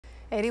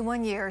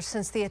81 years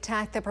since the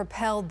attack that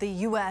propelled the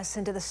U.S.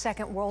 into the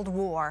Second World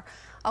War.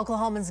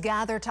 Oklahomans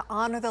gathered to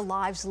honor the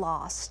lives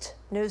lost.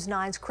 News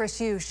 9's Chris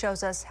Hughes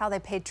shows us how they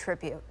paid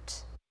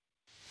tribute.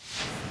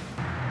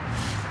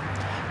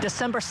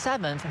 December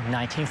 7th,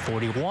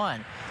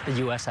 1941. The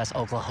USS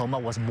Oklahoma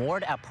was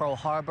moored at Pearl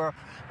Harbor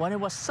when it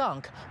was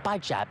sunk by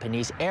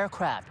Japanese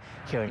aircraft.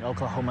 Here in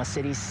Oklahoma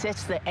City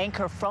sits the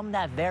anchor from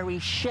that very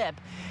ship,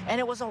 and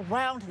it was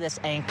around this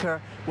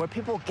anchor where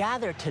people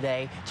gathered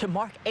today to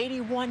mark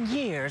 81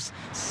 years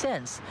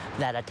since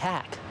that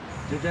attack.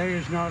 Today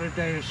is not a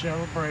day of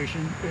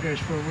celebration. It is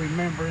for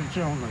remembrance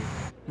only.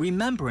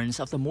 Remembrance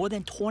of the more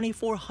than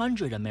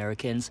 2,400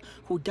 Americans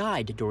who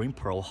died during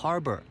Pearl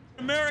Harbor.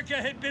 America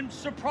had been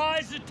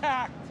surprise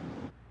attacked,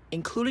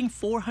 including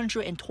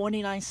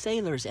 429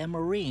 sailors and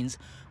Marines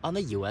on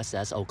the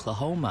USS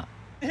Oklahoma.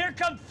 Here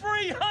come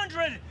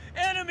 300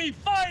 enemy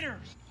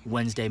fighters.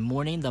 Wednesday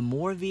morning, the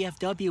Moore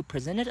VFW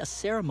presented a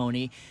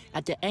ceremony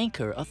at the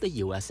anchor of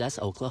the USS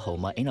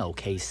Oklahoma in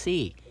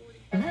OKC.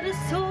 Let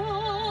us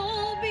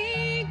all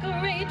be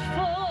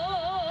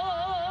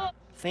grateful.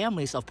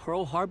 Families of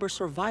Pearl Harbor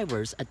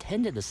survivors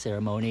attended the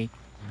ceremony.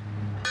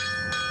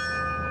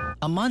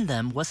 Among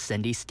them was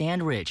Cindy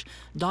Standridge,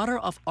 daughter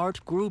of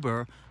Art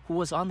Gruber, who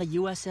was on the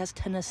USS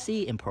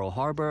Tennessee in Pearl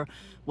Harbor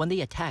when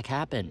the attack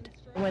happened.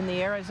 When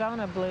the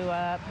Arizona blew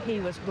up, he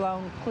was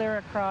blown clear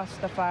across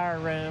the fire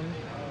room.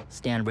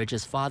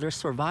 Standridge's father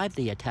survived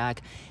the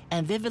attack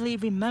and vividly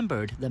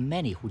remembered the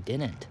many who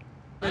didn't.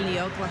 When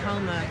the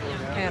Oklahoma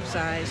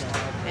capsized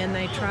and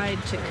they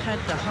tried to cut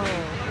the hull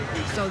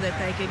so that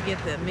they could get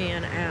the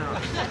men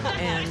out.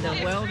 And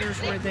the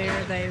welders were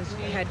there, they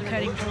had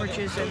cutting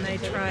torches and they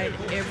tried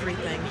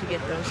everything to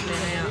get those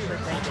men out, but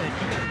they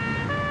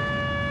couldn't.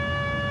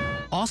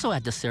 Also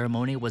at the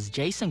ceremony was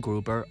Jason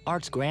Gruber,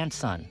 Art's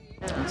grandson.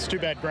 It's too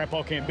bad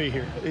Grandpa can't be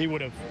here. He would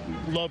have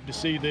loved to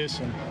see this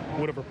and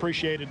would have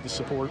appreciated the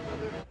support.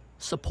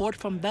 Support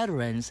from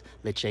veterans,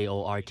 the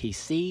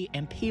JROTC,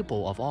 and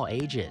people of all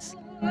ages.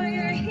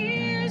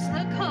 Here's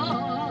the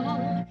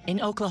call.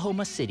 In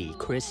Oklahoma City,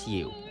 Chris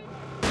Hughes,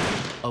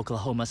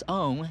 Oklahoma's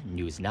own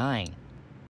News 9.